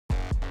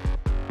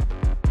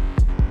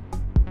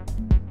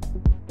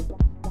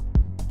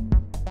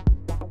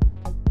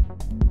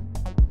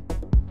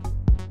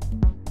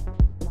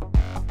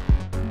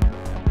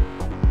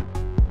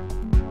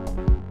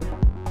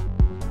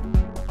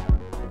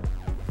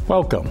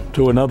Welcome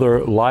to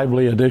another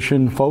lively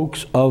edition,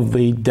 folks, of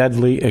The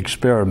Deadly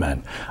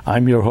Experiment.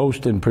 I'm your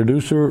host and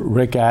producer,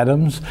 Rick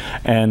Adams,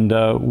 and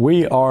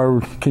we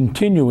are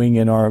continuing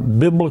in our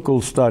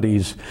biblical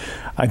studies,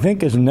 I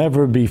think as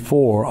never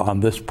before on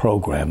this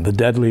program, The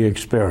Deadly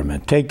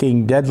Experiment,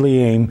 taking deadly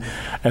aim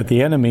at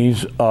the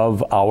enemies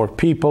of our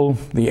people,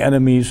 the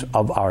enemies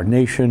of our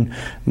nation,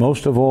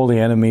 most of all the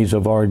enemies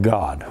of our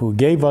God, who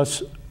gave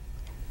us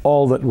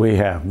all that we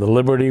have, the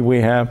liberty we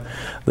have,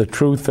 the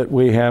truth that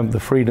we have, the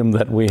freedom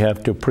that we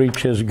have to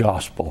preach His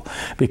gospel.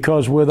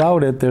 Because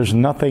without it, there's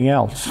nothing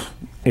else.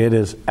 It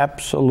is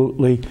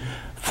absolutely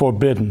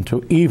forbidden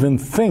to even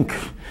think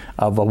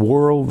of a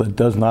world that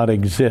does not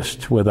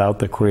exist without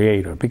the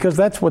Creator. Because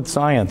that's what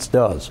science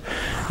does.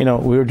 You know,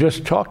 we were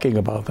just talking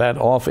about that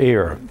off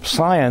air.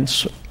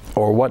 Science,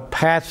 or what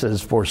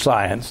passes for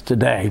science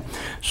today,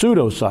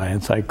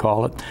 pseudoscience I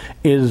call it,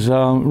 is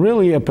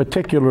really a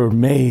particular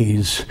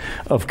maze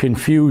of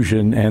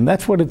confusion, and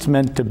that's what it's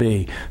meant to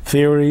be.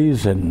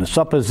 Theories and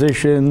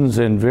suppositions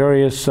and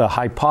various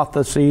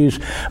hypotheses,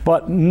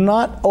 but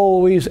not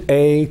always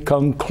a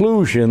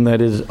conclusion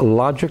that is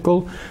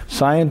logical,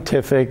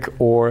 scientific,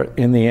 or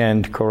in the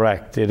end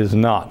correct. It is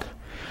not.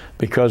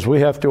 Because we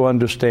have to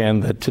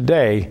understand that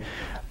today,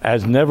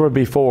 as never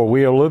before,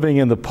 we are living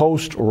in the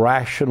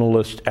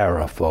post-rationalist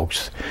era,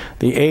 folks.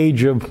 The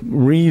age of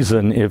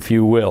reason, if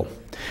you will,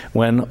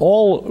 when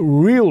all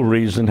real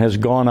reason has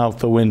gone out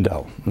the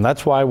window. And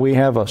that's why we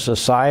have a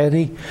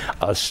society,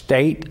 a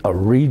state, a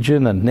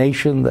region, a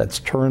nation that's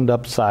turned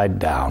upside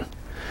down.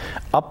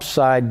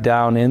 Upside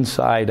down,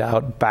 inside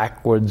out,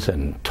 backwards,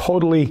 and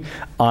totally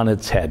on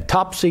its head.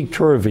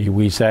 Topsy-turvy,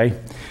 we say.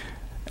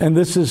 And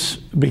this is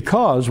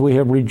because we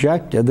have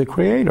rejected the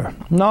Creator.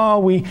 No,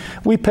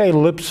 we pay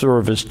lip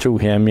service to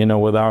Him, you know,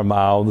 with our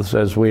mouths,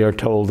 as we are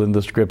told in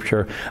the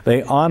Scripture.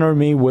 They honor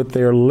me with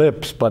their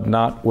lips, but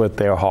not with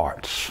their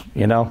hearts,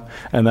 you know.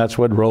 And that's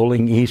what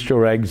rolling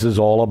Easter eggs is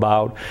all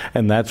about.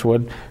 And that's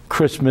what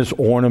Christmas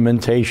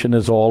ornamentation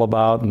is all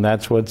about. And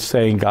that's what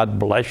saying God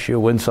bless you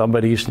when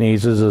somebody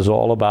sneezes is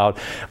all about.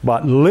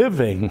 But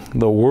living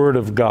the Word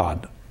of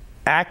God,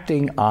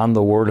 acting on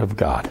the Word of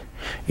God,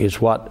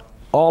 is what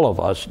all of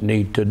us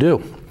need to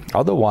do.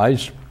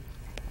 Otherwise,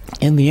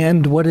 in the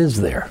end, what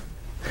is there?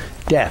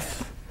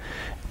 Death.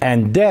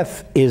 And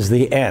death is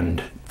the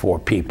end for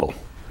people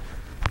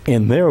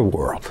in their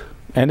world.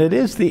 And it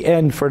is the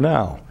end for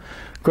now.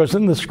 Because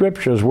in the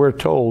Scriptures, we're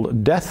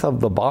told death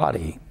of the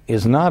body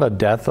is not a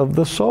death of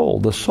the soul.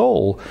 The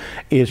soul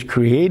is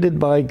created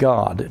by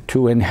God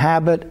to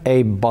inhabit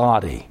a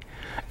body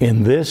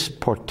in this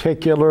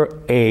particular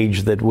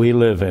age that we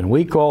live in.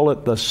 We call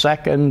it the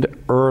second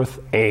earth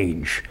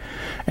age.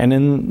 And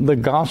in the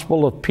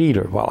Gospel of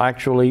Peter, well,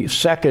 actually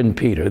 2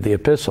 Peter, the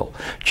epistle,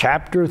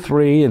 chapter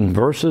 3 and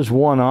verses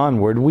 1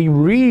 onward, we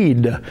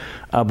read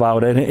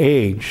about an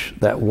age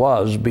that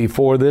was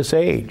before this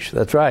age.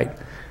 That's right.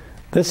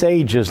 This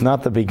age is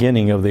not the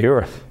beginning of the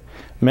earth.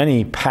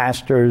 Many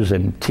pastors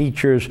and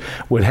teachers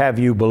would have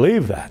you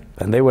believe that.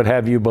 And they would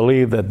have you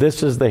believe that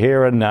this is the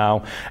here and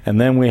now,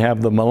 and then we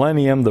have the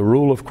millennium, the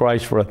rule of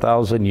Christ for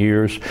 1,000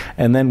 years,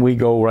 and then we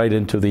go right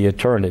into the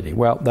eternity.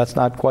 Well, that's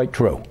not quite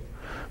true,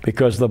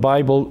 because the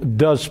Bible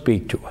does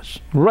speak to us.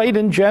 Right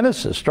in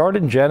Genesis, start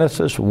in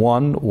Genesis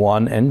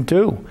 1 and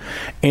 2.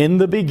 In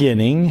the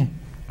beginning,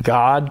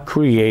 God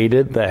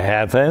created the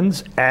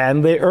heavens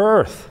and the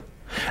earth.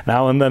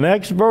 Now, in the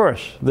next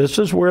verse, this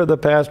is where the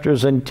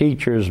pastors and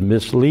teachers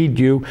mislead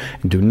you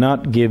and do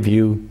not give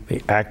you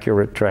the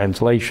accurate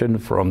translation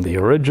from the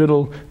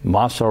original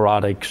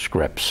Masoretic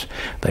scripts,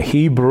 the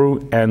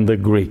Hebrew and the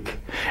Greek.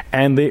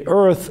 And the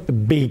earth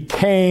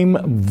became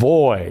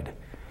void,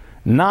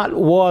 not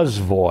was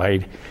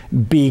void,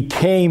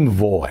 became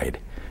void,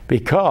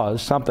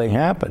 because something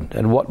happened.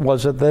 And what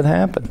was it that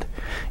happened?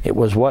 It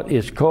was what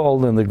is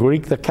called in the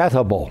Greek the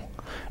katabol.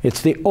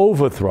 It's the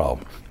overthrow.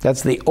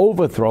 That's the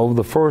overthrow of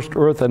the first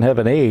earth and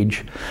heaven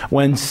age,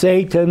 when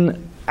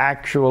Satan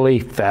actually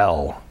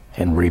fell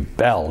and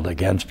rebelled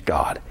against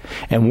God.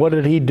 And what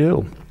did he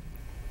do?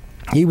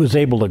 He was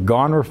able to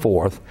garner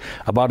forth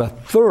about a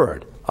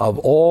third of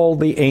all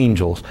the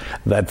angels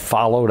that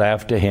followed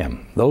after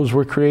him. Those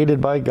were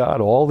created by God,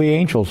 all the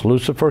angels.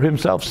 Lucifer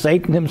himself,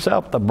 Satan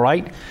himself, the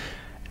bright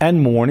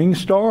and morning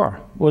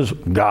star, was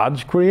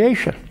God's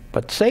creation.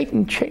 But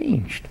Satan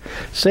changed.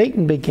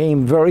 Satan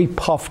became very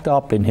puffed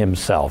up in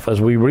himself. As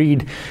we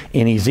read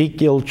in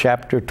Ezekiel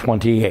chapter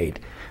 28,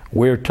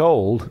 we're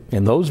told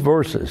in those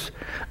verses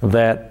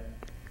that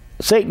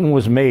Satan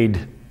was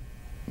made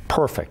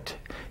perfect.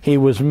 He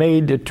was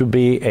made to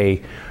be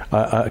a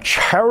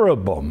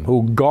cherubim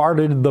who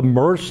guarded the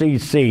mercy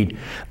seat,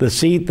 the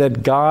seat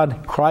that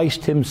God,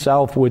 Christ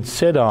himself, would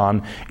sit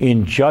on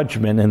in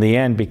judgment in the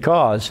end,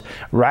 because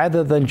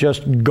rather than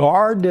just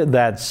guard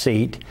that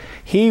seat,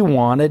 he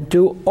wanted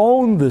to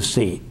own the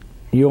seat.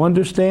 You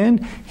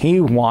understand?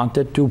 He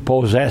wanted to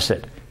possess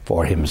it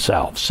for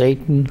himself.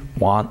 Satan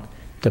wanted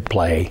to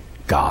play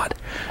God.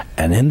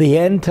 And in the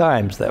end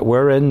times that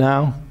we're in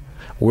now,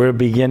 we're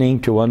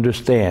beginning to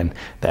understand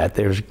that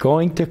there's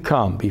going to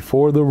come,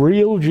 before the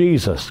real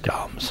Jesus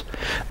comes,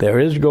 there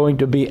is going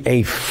to be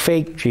a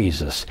fake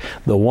Jesus,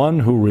 the one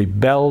who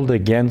rebelled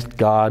against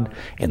God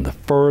in the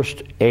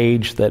first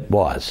age that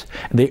was.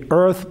 The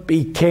earth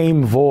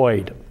became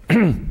void.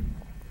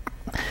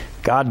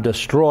 God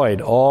destroyed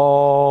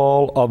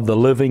all of the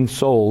living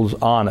souls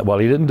on it. Well,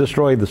 he didn't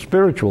destroy the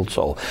spiritual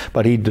soul,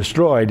 but he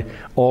destroyed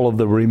all of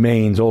the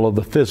remains, all of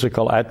the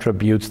physical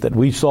attributes that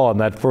we saw in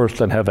that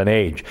first and heaven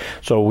age.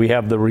 So we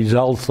have the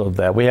results of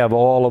that. We have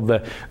all of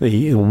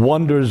the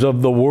wonders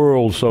of the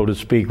world, so to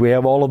speak. We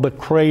have all of the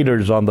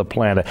craters on the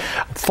planet,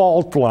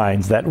 fault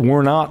lines that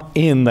were not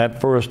in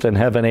that first and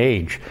heaven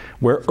age,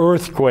 where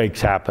earthquakes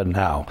happen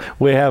now.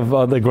 We have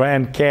the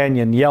Grand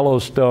Canyon,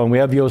 Yellowstone, we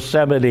have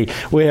Yosemite,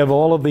 we have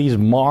all of these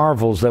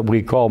marvels that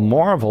we call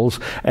marvels,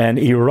 and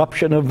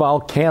eruption of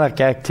volcanic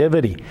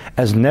activity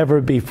as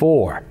never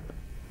before.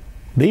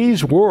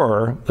 These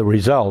were the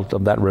result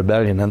of that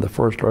rebellion in the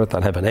first earth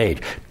and heaven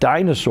age.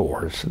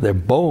 Dinosaurs, their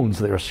bones,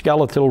 their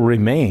skeletal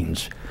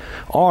remains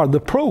are the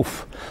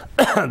proof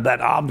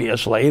that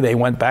obviously they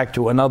went back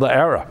to another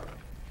era.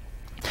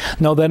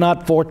 No, they're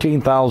not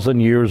 14,000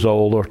 years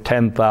old or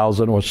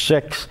 10,000 or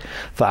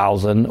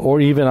 6,000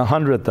 or even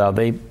 100,000.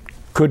 They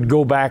could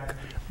go back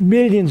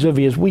millions of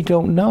years. We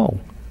don't know.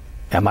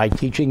 Am I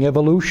teaching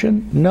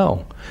evolution?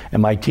 No.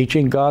 Am I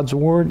teaching God's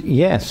Word?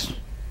 Yes.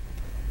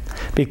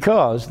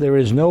 Because there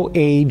is no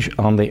age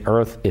on the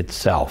earth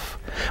itself.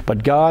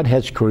 But God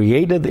has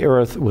created the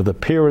earth with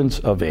appearance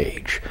of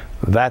age.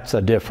 That's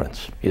a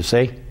difference, you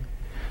see?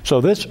 So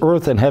this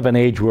earth and heaven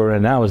age we're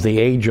in now is the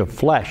age of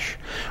flesh,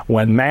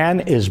 when man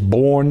is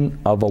born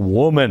of a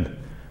woman,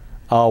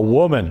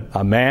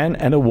 a man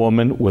and a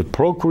woman with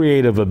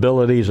procreative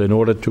abilities in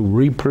order to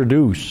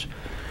reproduce.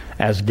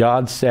 As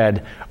God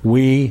said,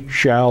 we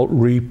shall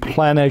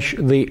replenish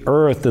the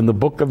earth. In the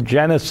book of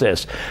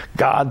Genesis,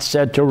 God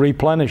said to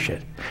replenish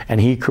it.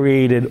 And he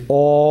created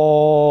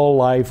all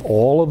life,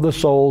 all of the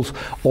souls,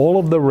 all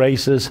of the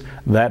races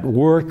that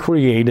were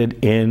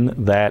created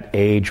in that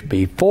age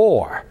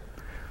before.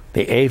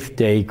 The eighth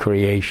day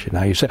creation.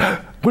 Now you say,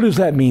 what does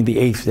that mean, the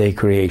eighth day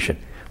creation?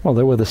 Well,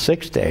 there were the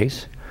 6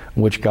 days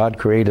in which God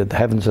created the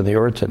heavens and the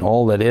earth and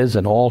all that is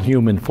and all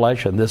human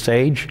flesh in this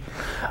age.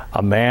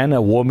 A man,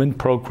 a woman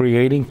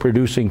procreating,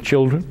 producing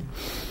children.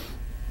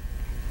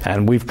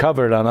 And we've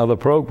covered on other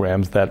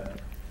programs that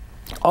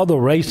other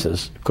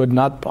races could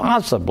not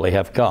possibly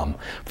have come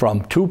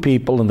from 2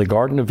 people in the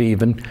Garden of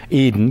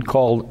Eden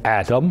called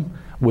Adam,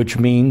 which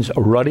means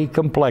a ruddy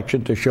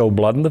complexion to show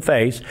blood in the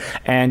face,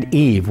 and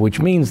Eve,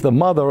 which means the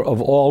mother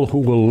of all who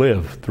will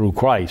live through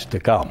Christ to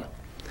come.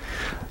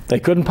 They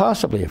couldn't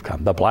possibly have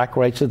come. The black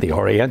races, the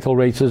oriental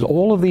races,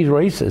 all of these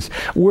races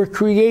were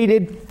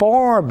created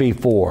far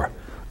before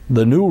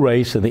the new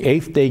race in the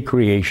eighth day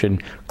creation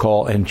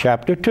called in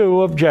chapter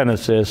 2 of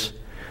Genesis,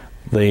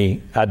 the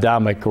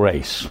Adamic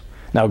race.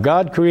 Now,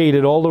 God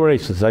created all the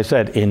races, I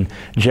said, in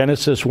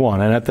Genesis 1.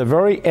 And at the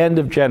very end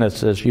of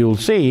Genesis, you'll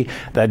see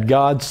that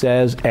God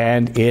says,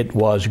 and it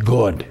was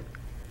good.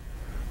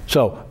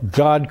 So,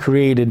 God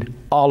created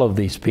all of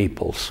these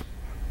peoples.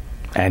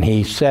 And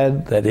he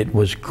said that it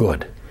was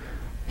good.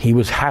 He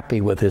was happy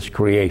with his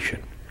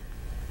creation.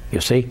 You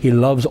see, he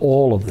loves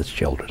all of his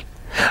children.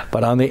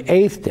 But on the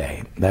eighth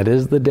day, that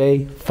is the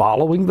day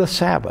following the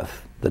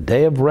Sabbath, the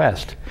day of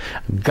rest,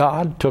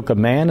 God took a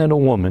man and a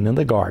woman in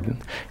the garden,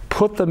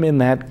 put them in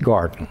that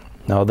garden.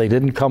 Now, they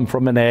didn't come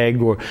from an egg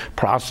or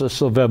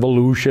process of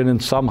evolution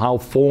and somehow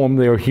form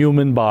their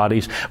human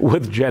bodies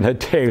with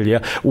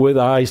genitalia, with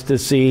eyes to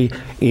see,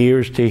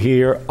 ears to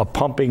hear, a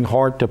pumping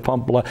heart to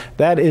pump blood.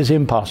 That is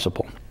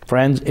impossible.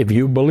 Friends, if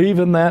you believe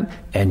in that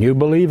and you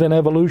believe in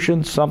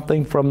evolution,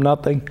 something from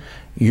nothing,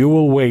 you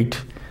will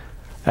wait,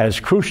 as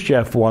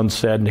Khrushchev once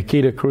said,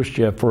 Nikita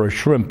Khrushchev, for a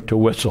shrimp to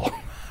whistle.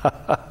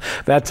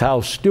 That's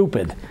how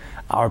stupid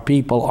our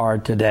people are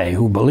today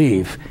who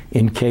believe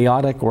in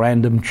chaotic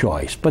random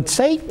choice. But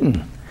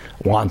Satan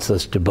wants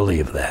us to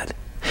believe that.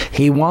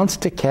 He wants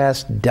to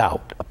cast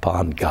doubt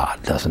upon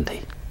God, doesn't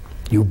he?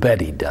 You bet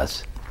he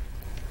does.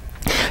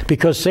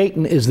 Because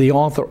Satan is the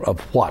author of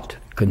what?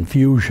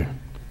 Confusion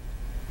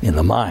in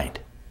the mind.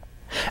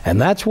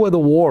 And that's where the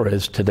war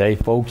is today,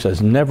 folks,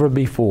 as never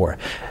before.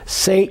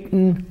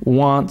 Satan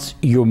wants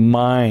your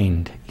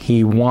mind.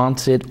 He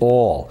wants it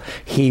all.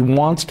 He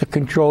wants to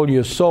control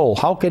your soul.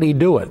 How can he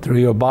do it? Through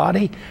your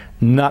body?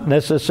 Not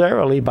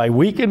necessarily. By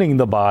weakening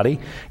the body,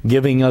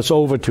 giving us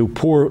over to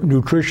poor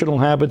nutritional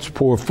habits,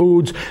 poor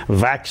foods,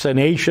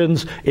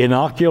 vaccinations,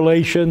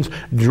 inoculations,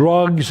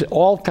 drugs,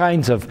 all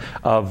kinds of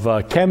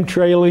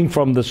chemtrailing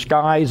from the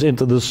skies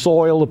into the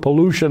soil, the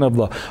pollution of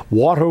the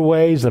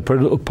waterways, the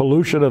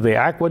pollution of the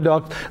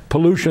aqueduct,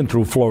 pollution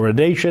through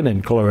fluoridation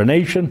and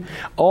chlorination.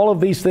 All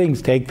of these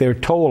things take their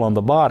toll on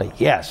the body,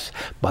 yes,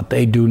 but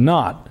they do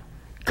not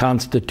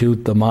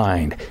constitute the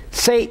mind.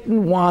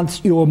 Satan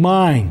wants your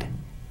mind.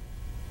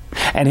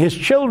 And his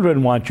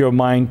children want your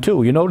mind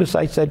too. You notice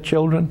I said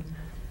children?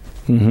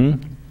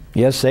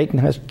 Yes, Satan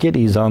has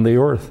kiddies on the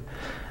earth.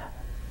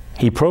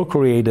 He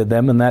procreated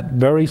them in that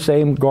very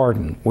same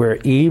garden where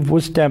Eve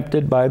was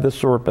tempted by the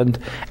serpent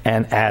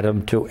and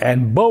Adam too.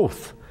 And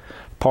both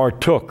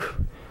partook,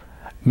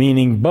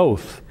 meaning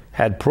both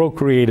had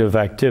procreative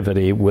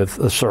activity with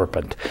the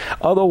serpent,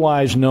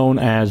 otherwise known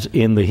as,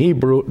 in the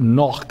Hebrew,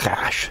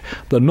 Nachash.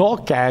 The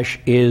Nachash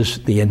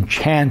is the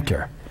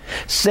enchanter.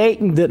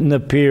 Satan didn't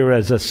appear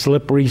as a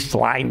slippery,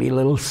 slimy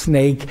little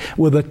snake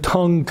with a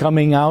tongue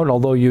coming out,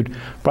 although you'd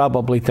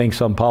probably think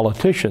some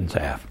politicians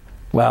have.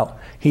 Well,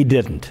 he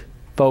didn't.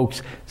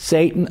 Folks,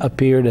 Satan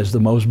appeared as the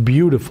most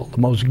beautiful, the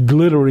most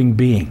glittering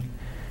being.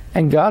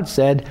 And God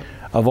said,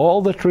 of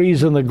all the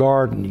trees in the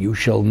garden, you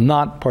shall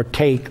not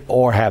partake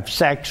or have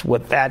sex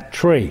with that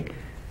tree.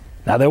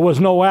 Now, there was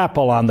no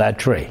apple on that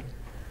tree.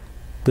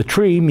 The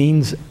tree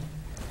means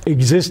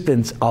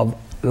existence of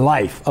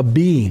life, a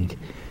being.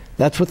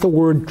 That's what the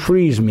word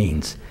trees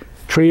means.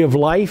 Tree of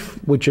life,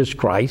 which is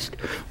Christ.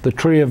 The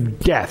tree of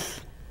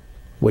death,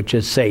 which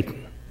is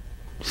Satan.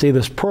 See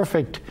this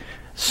perfect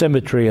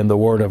symmetry in the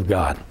Word of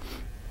God.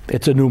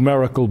 It's a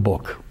numerical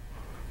book.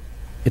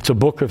 It's a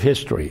book of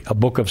history, a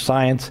book of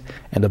science,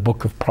 and a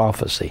book of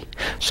prophecy.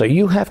 So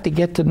you have to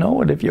get to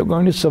know it if you're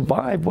going to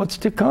survive what's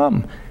to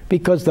come,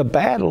 because the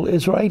battle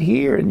is right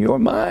here in your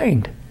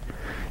mind.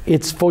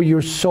 It's for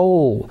your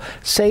soul.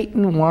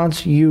 Satan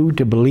wants you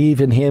to believe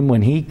in him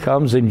when he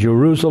comes in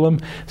Jerusalem,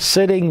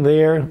 sitting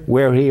there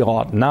where he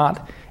ought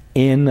not,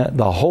 in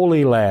the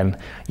Holy Land.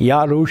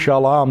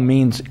 Yerushalayim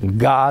means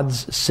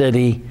God's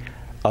city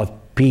of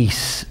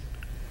peace.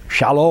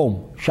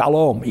 Shalom,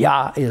 shalom.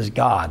 Yah is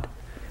God.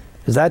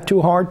 Is that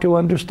too hard to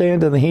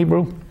understand in the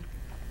Hebrew?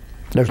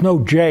 There's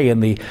no J in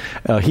the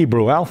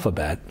Hebrew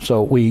alphabet,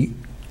 so we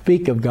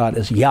speak of God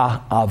as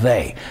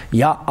Yahweh.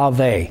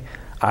 Yahweh.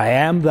 I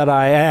am that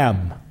I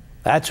am.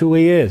 That's who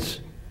he is.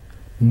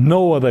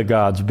 No other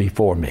gods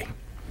before me.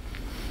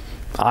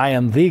 I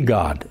am the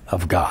God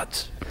of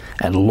gods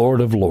and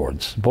Lord of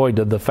lords. Boy,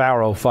 did the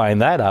Pharaoh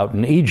find that out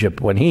in Egypt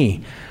when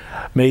he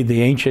made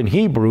the ancient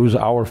Hebrews,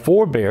 our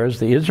forebears,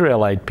 the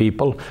Israelite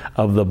people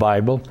of the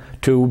Bible,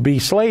 to be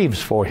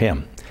slaves for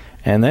him.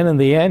 And then in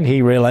the end,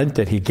 he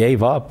relented. He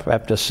gave up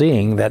after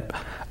seeing that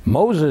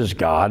Moses'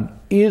 God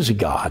is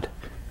God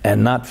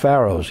and not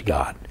Pharaoh's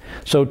God.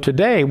 So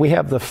today, we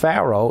have the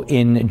Pharaoh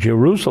in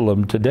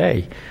Jerusalem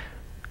today.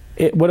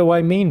 What do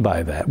I mean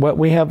by that? Well,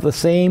 we have the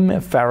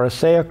same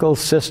Pharisaical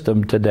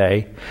system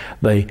today,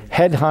 the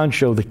head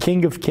honcho, the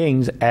King of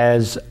Kings,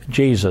 as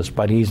Jesus,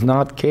 but he's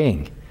not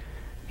king.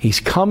 He's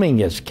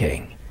coming as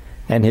king,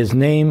 and his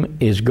name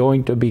is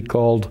going to be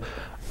called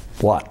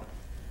what?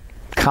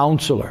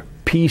 Counselor,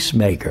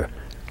 Peacemaker,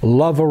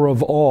 Lover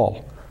of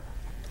all,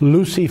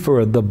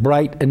 Lucifer, the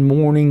bright and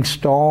morning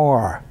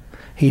star.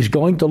 He's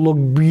going to look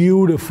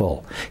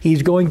beautiful.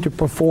 He's going to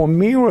perform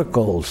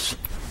miracles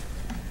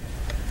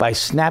by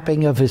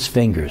snapping of his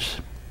fingers,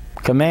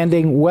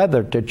 commanding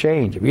weather to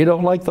change. If you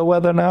don't like the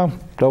weather now,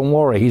 don't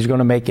worry, he's going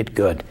to make it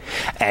good.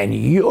 And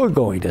you're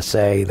going to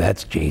say,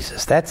 that's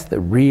Jesus. That's the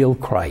real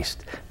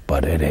Christ.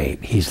 But it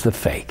ain't. He's the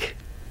fake.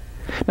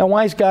 Now,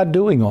 why is God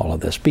doing all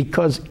of this?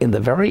 Because in the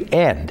very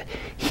end,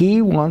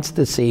 he wants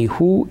to see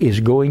who is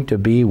going to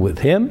be with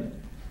him,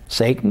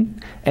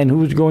 Satan, and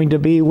who's going to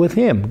be with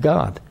him,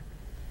 God.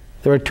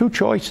 There are two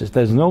choices.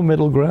 There's no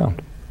middle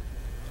ground.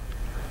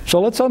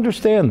 So let's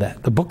understand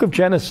that. The book of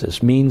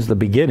Genesis means the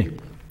beginning,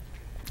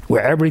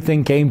 where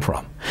everything came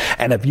from.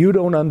 And if you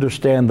don't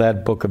understand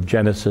that book of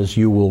Genesis,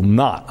 you will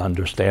not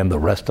understand the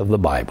rest of the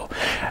Bible.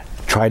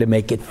 Try to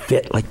make it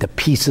fit like the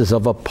pieces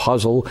of a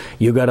puzzle.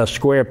 You got a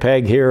square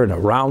peg here and a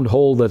round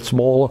hole that's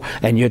smaller,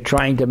 and you're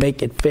trying to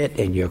make it fit,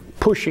 and you're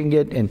pushing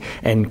it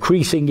and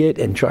creasing it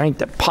and trying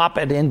to pop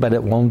it in, but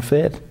it won't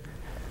fit.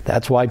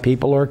 That's why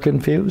people are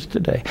confused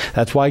today.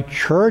 That's why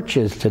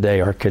churches today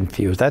are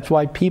confused. That's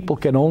why people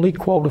can only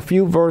quote a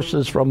few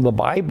verses from the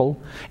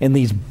Bible in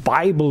these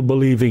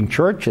Bible-believing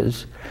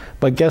churches.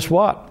 But guess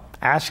what?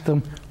 Ask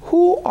them,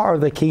 who are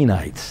the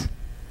Kenites?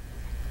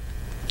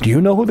 Do you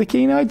know who the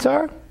Kenites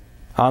are?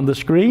 On the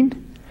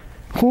screen?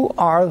 Who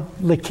are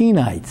the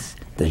Kenites?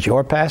 Does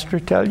your pastor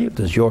tell you?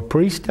 Does your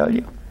priest tell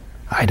you?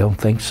 I don't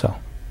think so.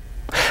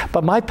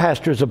 But my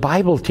pastor is a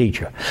Bible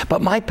teacher.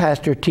 But my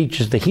pastor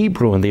teaches the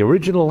Hebrew in the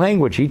original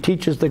language. He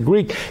teaches the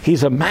Greek.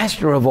 He's a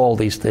master of all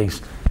these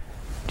things.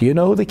 Do you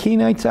know who the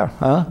Kenites are?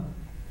 Huh?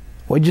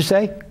 What'd you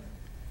say?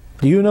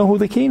 Do you know who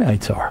the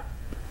Kenites are?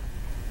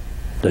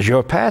 Does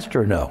your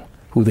pastor know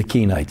who the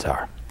Kenites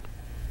are?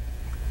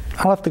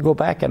 I'll have to go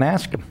back and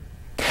ask him.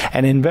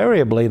 And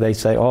invariably they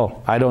say,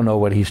 oh, I don't know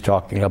what he's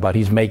talking about.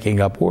 He's making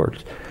up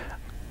words.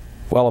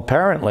 Well,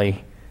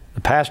 apparently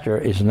the pastor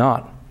is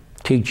not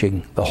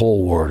teaching the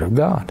whole Word of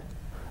God.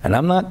 And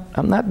I'm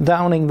not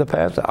downing the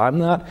pastor. I'm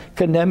not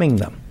condemning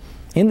them.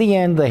 In the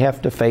end, they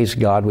have to face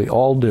God. We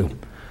all do,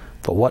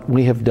 for what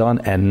we have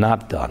done and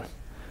not done.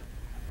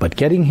 But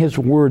getting his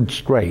word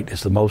straight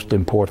is the most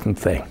important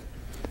thing.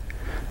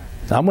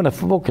 Now, I'm going to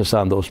focus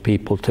on those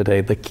people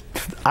today.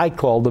 I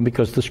call them,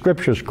 because the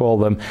scriptures call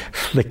them,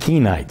 the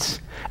Kenites.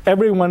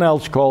 Everyone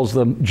else calls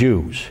them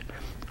Jews,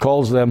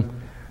 calls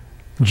them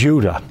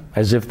Judah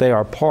as if they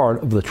are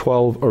part of the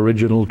 12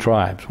 original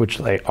tribes, which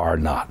they are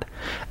not,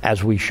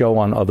 as we show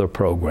on other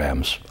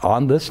programs,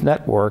 on this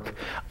network,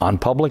 on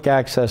public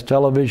access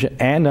television,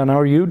 and on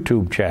our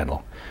YouTube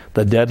channel,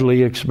 The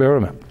Deadly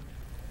Experiment.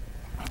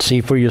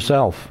 See for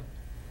yourself.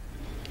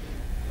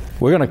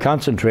 We're going to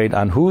concentrate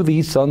on who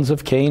these sons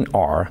of Cain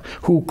are,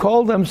 who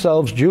call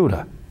themselves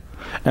Judah.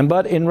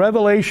 But in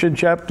Revelation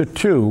chapter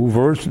 2,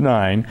 verse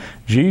 9,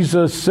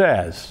 Jesus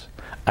says,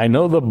 I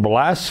know the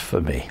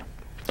blasphemy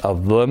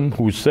of them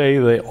who say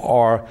they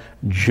are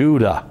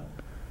Judah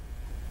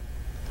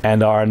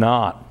and are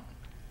not,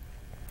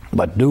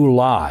 but do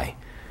lie,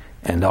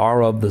 and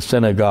are of the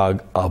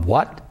synagogue of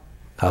what?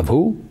 Of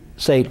who?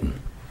 Satan.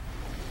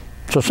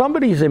 So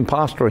somebody's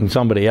impostoring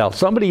somebody else.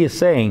 Somebody is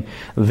saying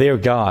they're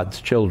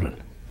God's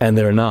children, and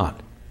they're not.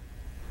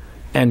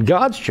 And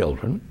God's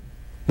children,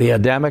 the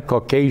Adamic,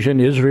 Caucasian,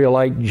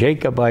 Israelite,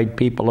 Jacobite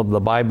people of the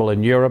Bible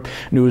in Europe,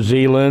 New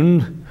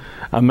Zealand,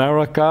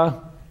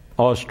 America,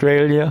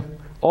 Australia,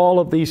 all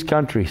of these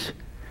countries,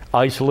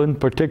 Iceland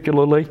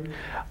particularly,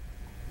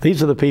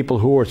 these are the people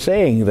who are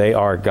saying they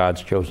are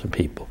God's chosen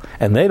people.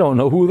 And they don't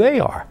know who they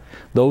are,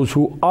 those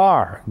who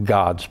are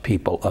God's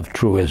people of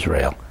true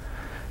Israel.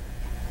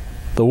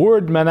 The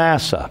word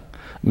Manasseh.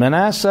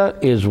 Manasseh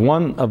is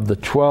one of the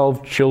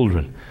 12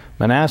 children.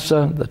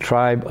 Manasseh, the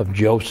tribe of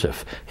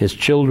Joseph. His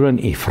children,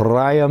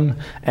 Ephraim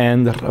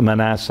and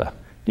Manasseh.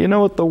 Do you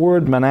know what the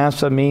word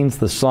Manasseh means,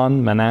 the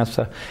son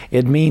Manasseh?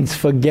 It means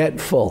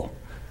forgetful.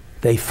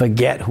 They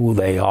forget who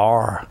they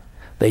are.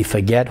 They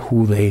forget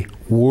who they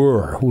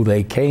were, who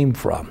they came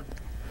from.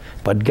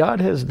 But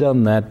God has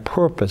done that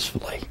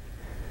purposefully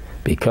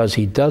because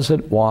He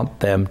doesn't want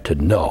them to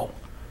know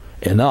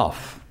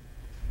enough.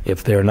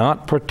 If they're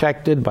not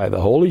protected by the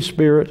Holy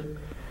Spirit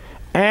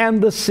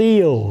and the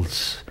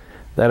seals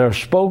that are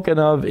spoken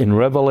of in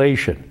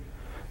Revelation,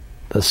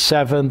 the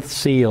seventh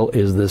seal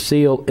is the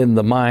seal in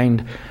the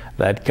mind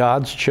that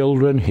God's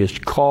children, His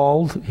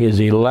called, His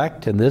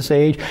elect in this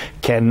age,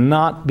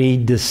 cannot be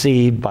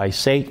deceived by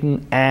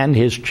Satan and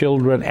his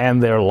children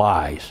and their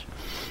lies.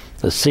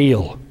 The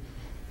seal.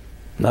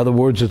 In other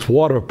words, it's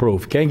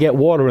waterproof. Can't get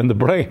water in the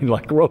brain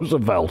like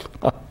Roosevelt.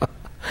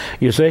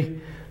 You see?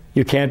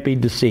 You can't be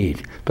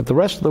deceived. But the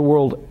rest of the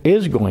world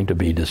is going to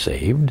be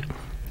deceived.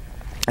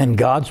 And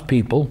God's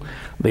people,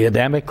 the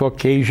Adamic,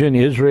 Caucasian,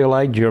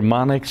 Israelite,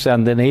 Germanic,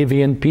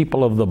 Scandinavian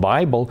people of the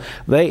Bible,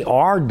 they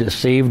are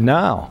deceived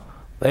now.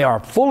 They are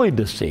fully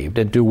deceived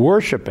into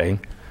worshiping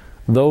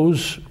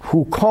those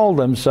who call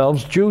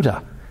themselves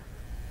Judah.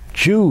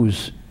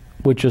 Jews,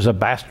 which is a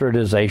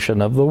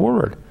bastardization of the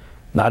word.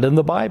 Not in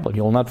the Bible.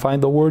 You'll not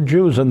find the word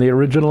Jews in the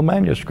original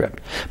manuscript.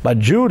 But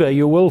Judah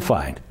you will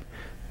find.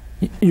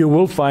 You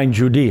will find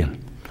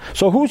Judean.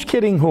 So who's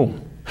kidding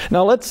whom?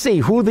 Now let's see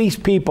who these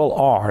people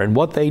are and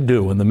what they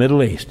do in the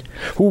Middle East,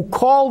 who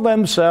call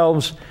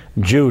themselves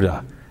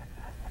Judah,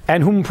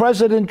 and whom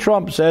President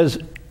Trump says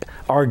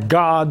are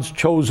God's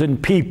chosen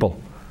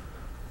people.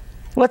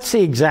 Let's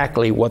see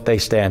exactly what they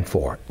stand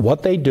for,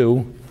 what they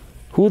do,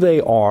 who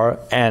they are,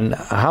 and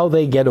how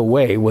they get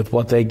away with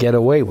what they get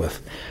away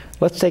with.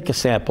 Let's take a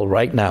sample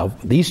right now.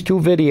 These two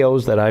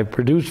videos that I've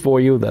produced for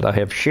you that I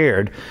have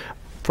shared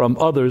from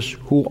others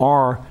who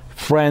are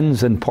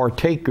friends and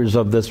partakers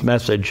of this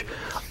message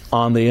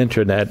on the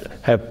internet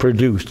have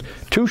produced.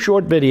 Two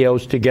short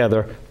videos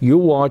together. You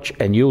watch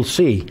and you'll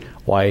see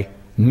why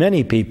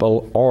many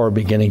people are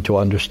beginning to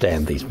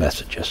understand these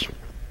messages.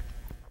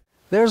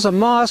 There's a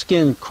mosque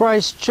in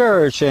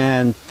Christchurch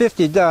and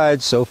 50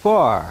 died so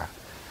far.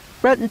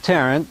 Brett and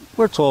Tarrant,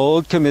 we're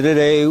told, committed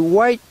a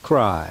white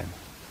crime.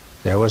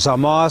 There was a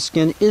mosque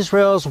in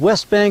Israel's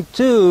West Bank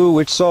too,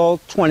 which saw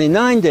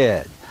 29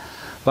 dead.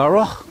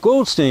 Baruch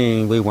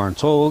Goldstein, we weren't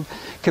told,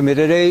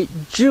 committed a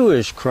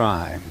Jewish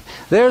crime.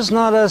 There's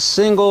not a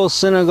single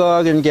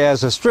synagogue in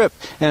Gaza Strip,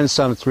 and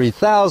some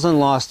 3,000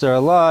 lost their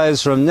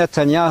lives from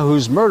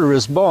Netanyahu's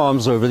murderous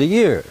bombs over the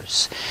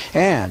years.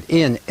 And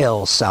in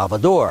El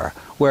Salvador,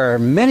 where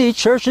many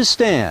churches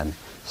stand,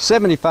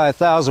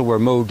 75,000 were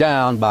mowed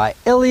down by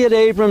Elliot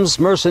Abrams'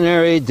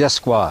 mercenary death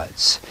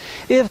squads.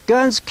 If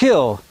guns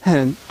kill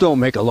and don't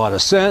make a lot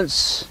of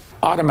sense,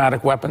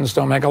 automatic weapons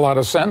don't make a lot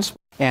of sense,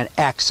 and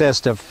access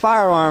to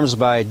firearms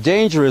by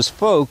dangerous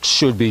folks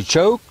should be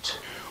choked,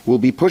 we'll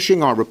be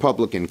pushing our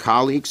Republican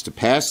colleagues to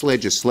pass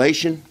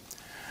legislation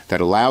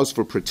that allows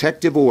for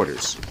protective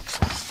orders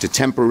to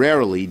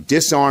temporarily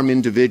disarm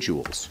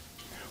individuals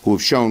who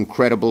have shown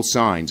credible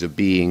signs of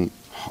being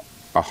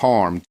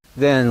harmed.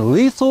 Then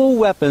lethal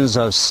weapons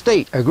of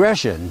state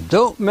aggression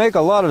don't make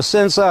a lot of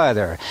sense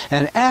either,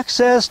 and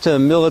access to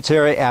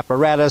military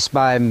apparatus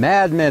by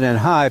madmen in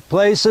high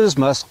places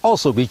must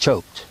also be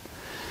choked.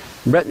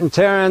 Brett and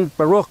Tarrant,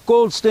 Baruch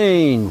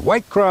Goldstein,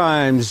 white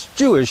crimes,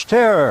 Jewish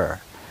terror.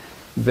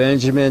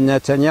 Benjamin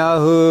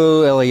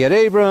Netanyahu, Elliot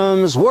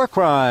Abrams, war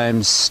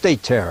crimes,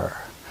 state terror.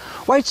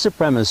 White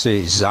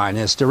supremacy,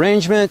 Zionist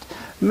derangement,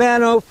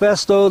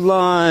 manifestoed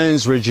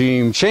lines,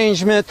 regime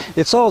changement,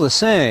 it's all the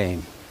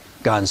same.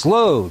 Guns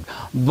load,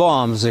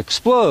 bombs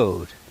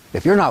explode.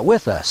 If you're not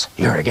with us,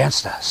 you're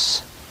against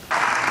us.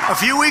 A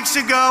few weeks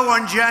ago,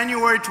 on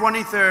January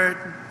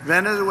 23rd,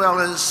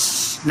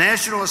 Venezuela's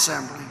National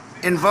Assembly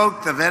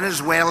invoked the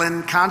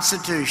Venezuelan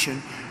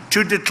Constitution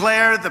to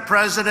declare the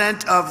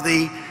President of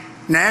the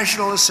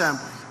National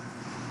Assembly,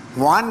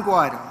 Juan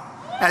Guaido,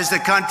 as the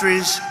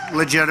country's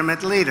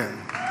legitimate leader.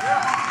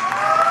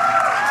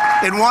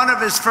 In one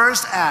of his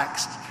first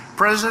acts,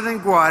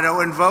 President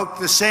Guaido invoked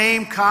the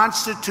same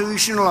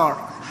constitutional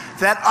oracle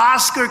that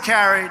Oscar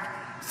carried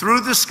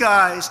through the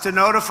skies to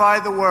notify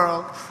the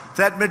world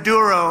that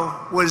Maduro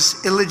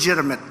was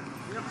illegitimate.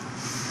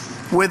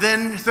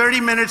 Within 30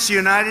 minutes, the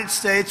United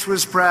States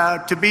was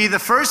proud to be the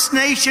first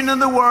nation in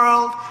the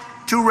world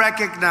to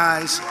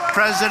recognize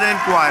President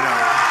Guaido.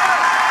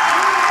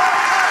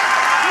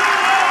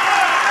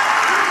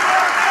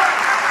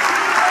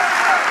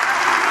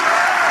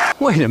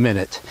 Wait a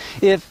minute.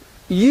 If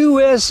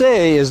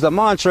USA is the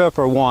mantra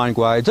for Juan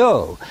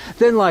Guaido,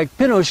 then like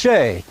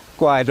Pinochet,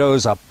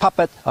 Guaido's a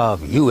puppet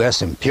of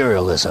U.S.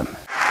 imperialism.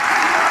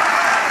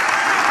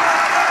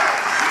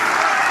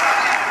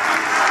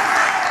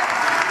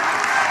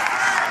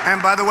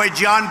 And by the way,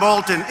 John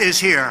Bolton is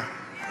here.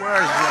 Where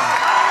is John?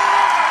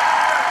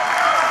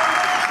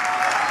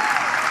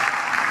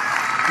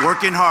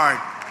 Working hard.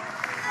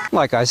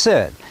 Like I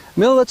said,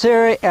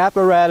 military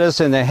apparatus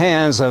in the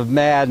hands of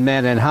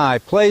madmen in high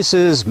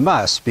places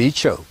must be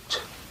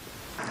choked.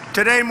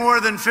 Today,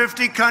 more than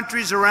 50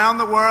 countries around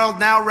the world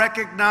now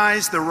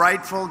recognize the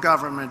rightful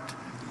government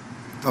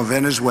of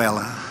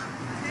Venezuela.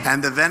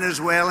 And the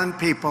Venezuelan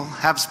people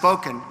have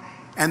spoken,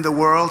 and the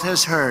world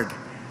has heard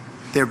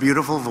their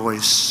beautiful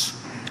voice.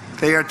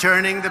 They are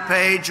turning the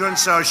page on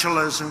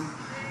socialism,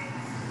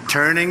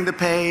 turning the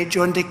page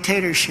on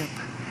dictatorship,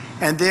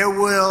 and there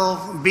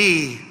will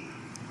be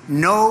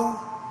no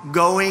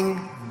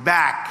going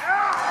back.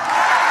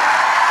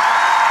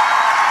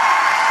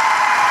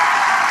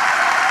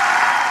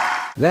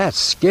 That's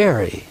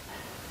scary.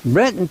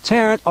 Brenton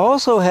Tarrant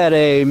also had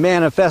a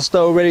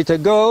manifesto ready to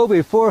go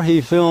before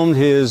he filmed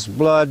his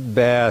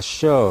bloodbath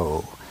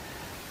show.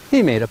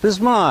 He made up his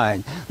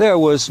mind. There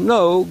was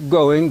no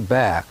going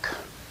back.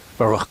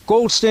 Baruch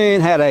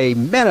Goldstein had a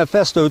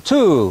manifesto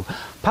too.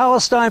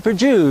 Palestine for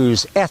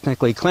Jews,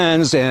 ethnically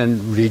cleansed,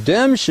 and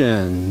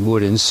redemption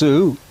would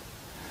ensue.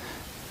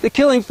 The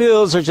killing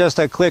fields are just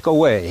a click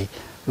away.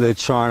 The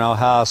Charnel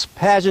House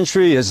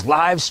pageantry is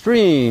live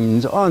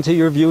streamed onto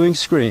your viewing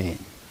screen.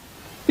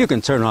 You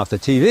can turn off the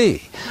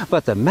TV,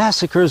 but the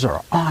massacres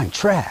are on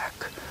track.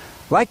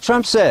 Like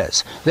Trump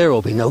says, there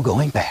will be no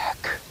going back.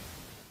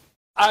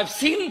 I've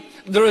seen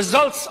the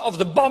results of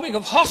the bombing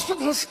of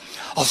hospitals,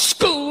 of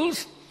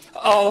schools,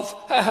 of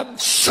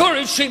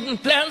sewage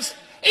treatment plants.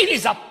 It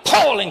is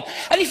appalling.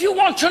 And if you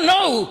want to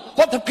know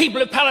what the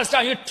people of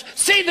Palestine, you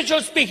say that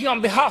you're speaking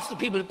on behalf of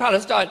the people of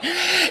Palestine.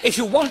 If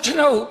you want to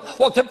know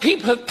what the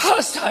people of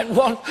Palestine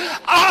want,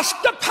 ask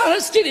the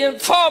Palestinian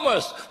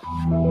farmers.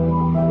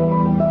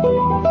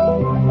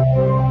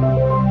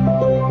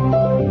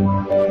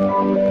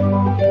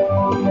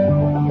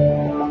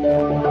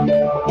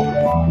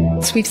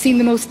 We've seen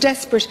the most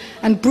desperate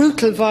and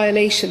brutal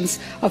violations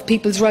of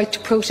people's right to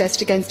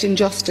protest against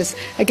injustice,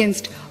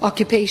 against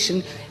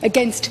occupation,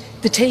 against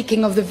the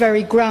taking of the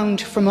very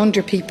ground from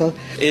under people.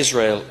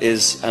 Israel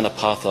is an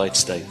apartheid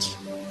state.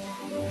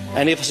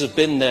 Any of us who have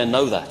been there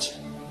know that.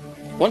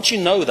 Once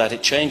you know that,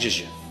 it changes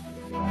you.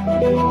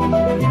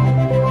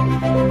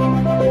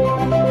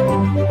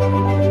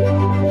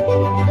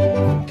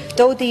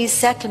 Though these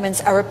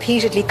settlements are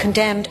repeatedly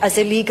condemned as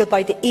illegal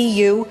by the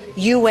EU,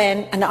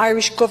 UN and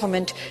Irish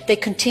government, they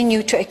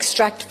continue to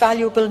extract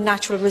valuable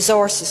natural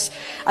resources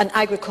and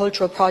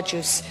agricultural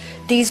produce.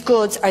 These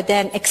goods are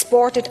then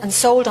exported and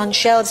sold on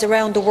shelves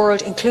around the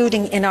world,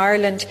 including in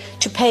Ireland,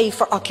 to pay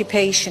for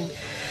occupation.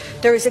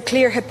 There is a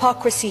clear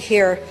hypocrisy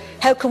here.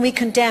 How can we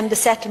condemn the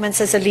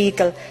settlements as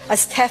illegal,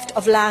 as theft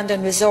of land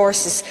and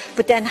resources,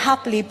 but then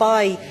happily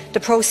buy the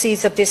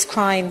proceeds of this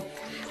crime?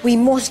 We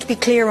must be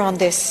clear on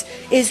this.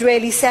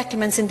 Israeli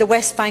settlements in the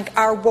West Bank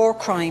are war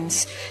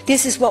crimes.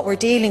 This is what we're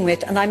dealing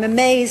with, and I'm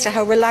amazed at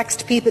how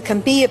relaxed people can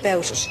be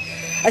about it,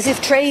 as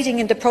if trading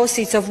in the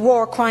proceeds of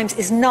war crimes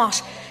is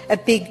not a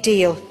big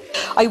deal.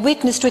 I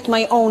witnessed with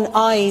my own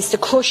eyes the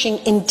crushing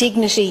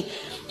indignity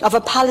of a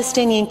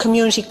Palestinian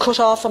community cut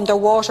off from their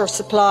water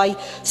supply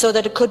so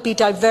that it could be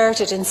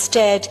diverted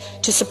instead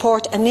to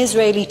support an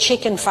Israeli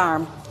chicken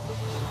farm.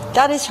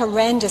 That is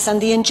horrendous,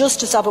 and the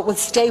injustice of it will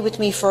stay with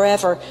me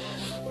forever.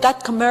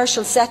 That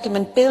commercial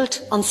settlement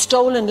built on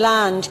stolen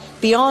land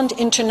beyond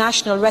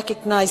international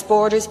recognised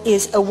borders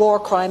is a war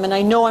crime, and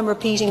I know I'm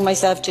repeating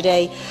myself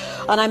today.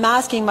 And I'm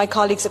asking my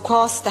colleagues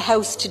across the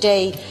House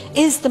today,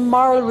 is the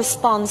moral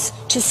response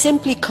to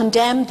simply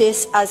condemn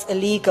this as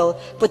illegal,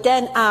 but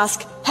then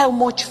ask how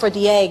much for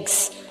the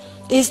eggs?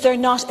 Is there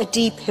not a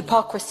deep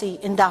hypocrisy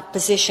in that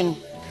position?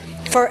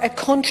 For a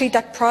country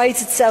that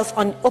prides itself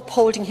on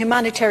upholding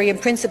humanitarian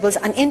principles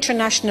and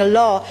international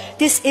law,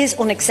 this is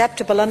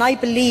unacceptable, and I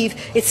believe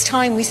it's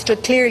time we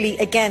stood clearly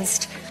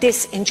against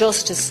this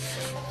injustice.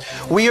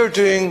 We are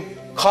doing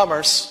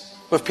commerce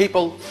with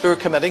people who are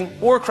committing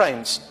war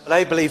crimes. But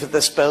I believe that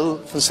this bill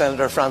from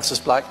Senator Francis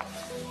Black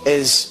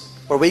is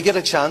where we get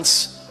a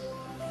chance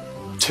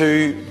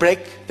to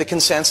break the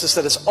consensus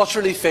that has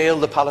utterly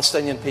failed the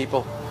Palestinian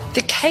people.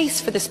 The case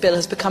for this bill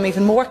has become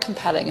even more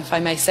compelling, if I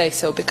may say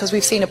so, because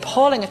we've seen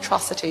appalling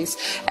atrocities,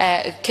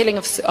 killing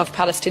of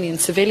Palestinian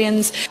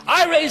civilians.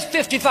 I raised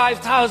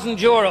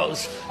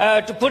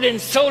 €55,000 to put in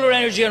solar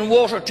energy and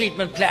water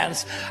treatment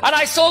plants, and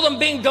I saw them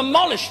being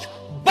demolished,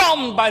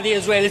 bombed by the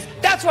Israelis.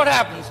 That's what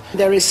happens.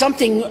 There is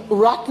something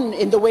rotten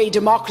in the way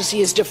democracy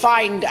is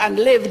defined and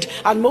lived,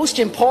 and most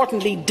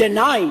importantly,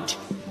 denied.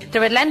 The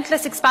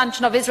relentless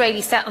expansion of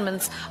Israeli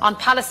settlements on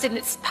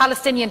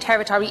Palestinian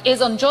territory is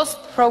unjust,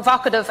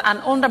 provocative and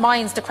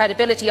undermines the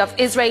credibility of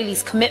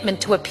Israelis'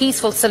 commitment to a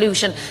peaceful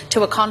solution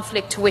to a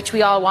conflict to which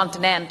we all want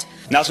an end.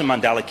 Nelson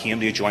Mandela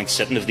came to a joint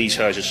sitting of these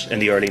houses in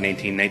the early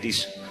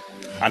 1990s,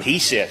 and he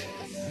said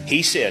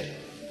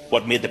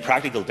what made the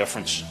practical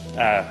difference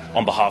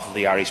on behalf of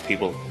the Irish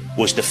people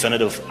was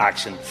definitive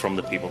action from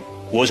the people,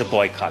 was a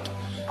boycott,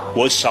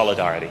 was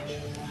solidarity,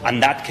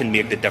 and that can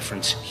make the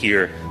difference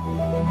here.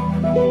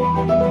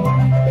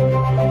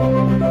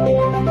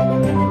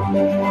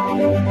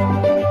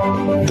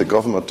 The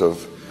government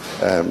of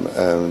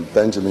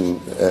Benjamin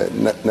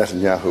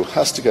Netanyahu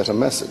has to get a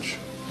message,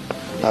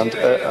 and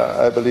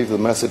I believe the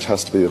message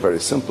has to be a very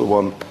simple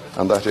one,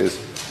 and that is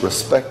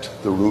respect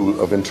the rule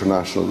of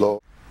international law.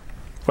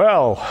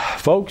 Well,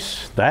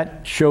 folks,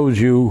 that shows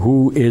you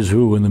who is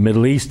who in the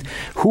Middle East,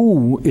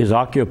 who is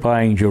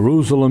occupying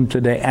Jerusalem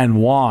today,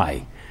 and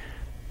why.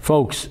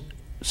 Folks,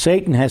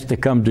 Satan has to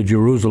come to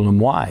Jerusalem.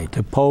 Why?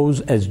 To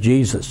pose as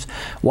Jesus.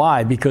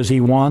 Why? Because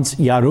he wants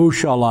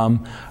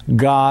Yerushalayim,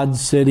 God's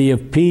city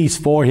of peace,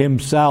 for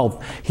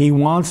himself. He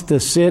wants to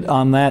sit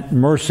on that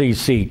mercy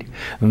seat.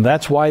 And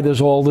that's why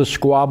there's all this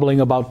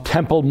squabbling about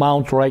Temple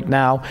Mount right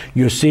now.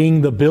 You're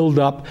seeing the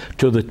build-up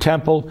to the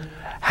temple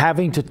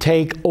having to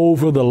take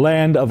over the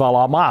land of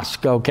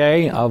Alaska,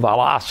 okay, of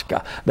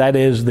Alaska. That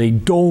is the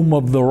Dome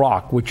of the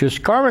Rock, which is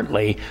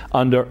currently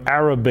under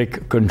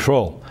Arabic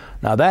control.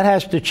 Now that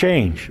has to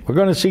change. We're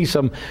going to see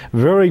some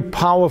very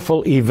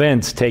powerful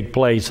events take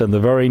place in the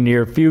very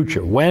near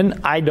future.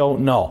 When? I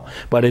don't know,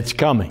 but it's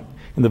coming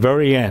in the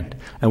very end.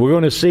 And we're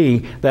going to see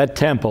that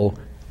temple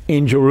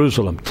in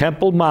Jerusalem.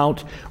 Temple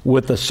Mount,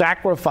 with the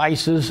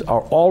sacrifices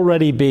are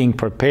already being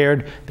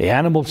prepared, the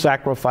animal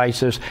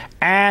sacrifices,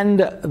 and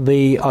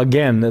the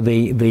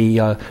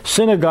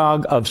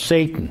synagogue of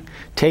Satan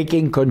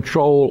taking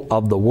control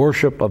of the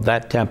worship of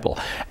that temple.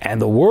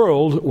 And the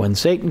world, when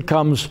Satan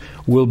comes,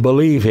 will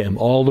believe him.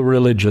 All the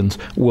religions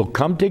will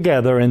come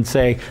together and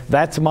say,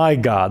 that's my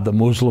God, the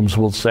Muslims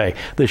will say.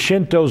 The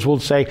Shintos will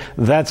say,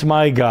 that's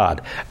my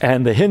God.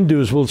 And the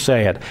Hindus will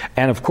say it.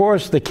 And of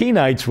course, the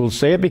Kenites will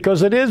say it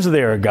because it is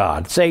their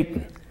God,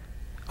 Satan.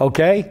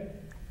 Okay?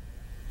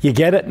 You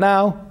get it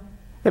now?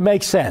 It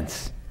makes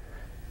sense.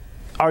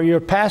 Are your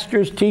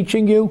pastors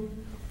teaching you?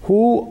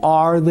 Who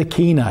are the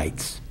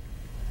Kenites?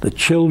 The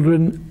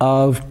children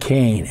of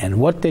Cain. And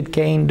what did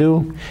Cain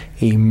do?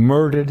 He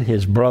murdered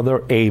his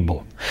brother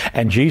Abel.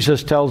 And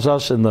Jesus tells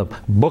us in the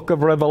book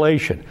of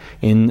Revelation,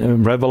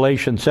 in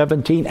Revelation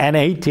 17 and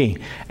 18,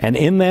 and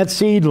in that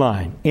seed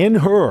line, in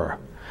her,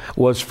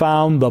 was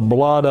found the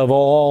blood of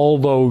all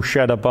those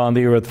shed upon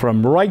the earth,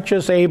 from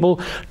righteous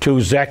Abel to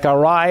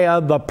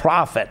Zechariah the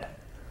prophet.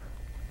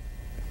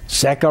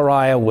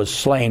 Zechariah was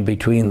slain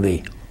between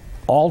the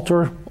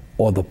altar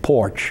or the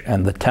porch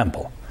and the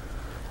temple.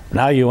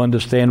 Now you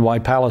understand why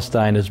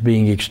Palestine is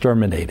being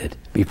exterminated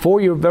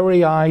before your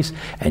very eyes,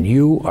 and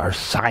you are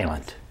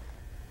silent.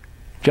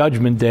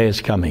 Judgment Day is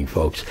coming,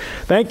 folks.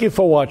 Thank you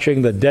for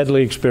watching The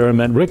Deadly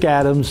Experiment. Rick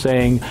Adams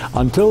saying,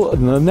 until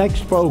the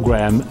next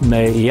program,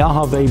 may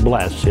Yahweh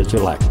bless his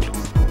elect.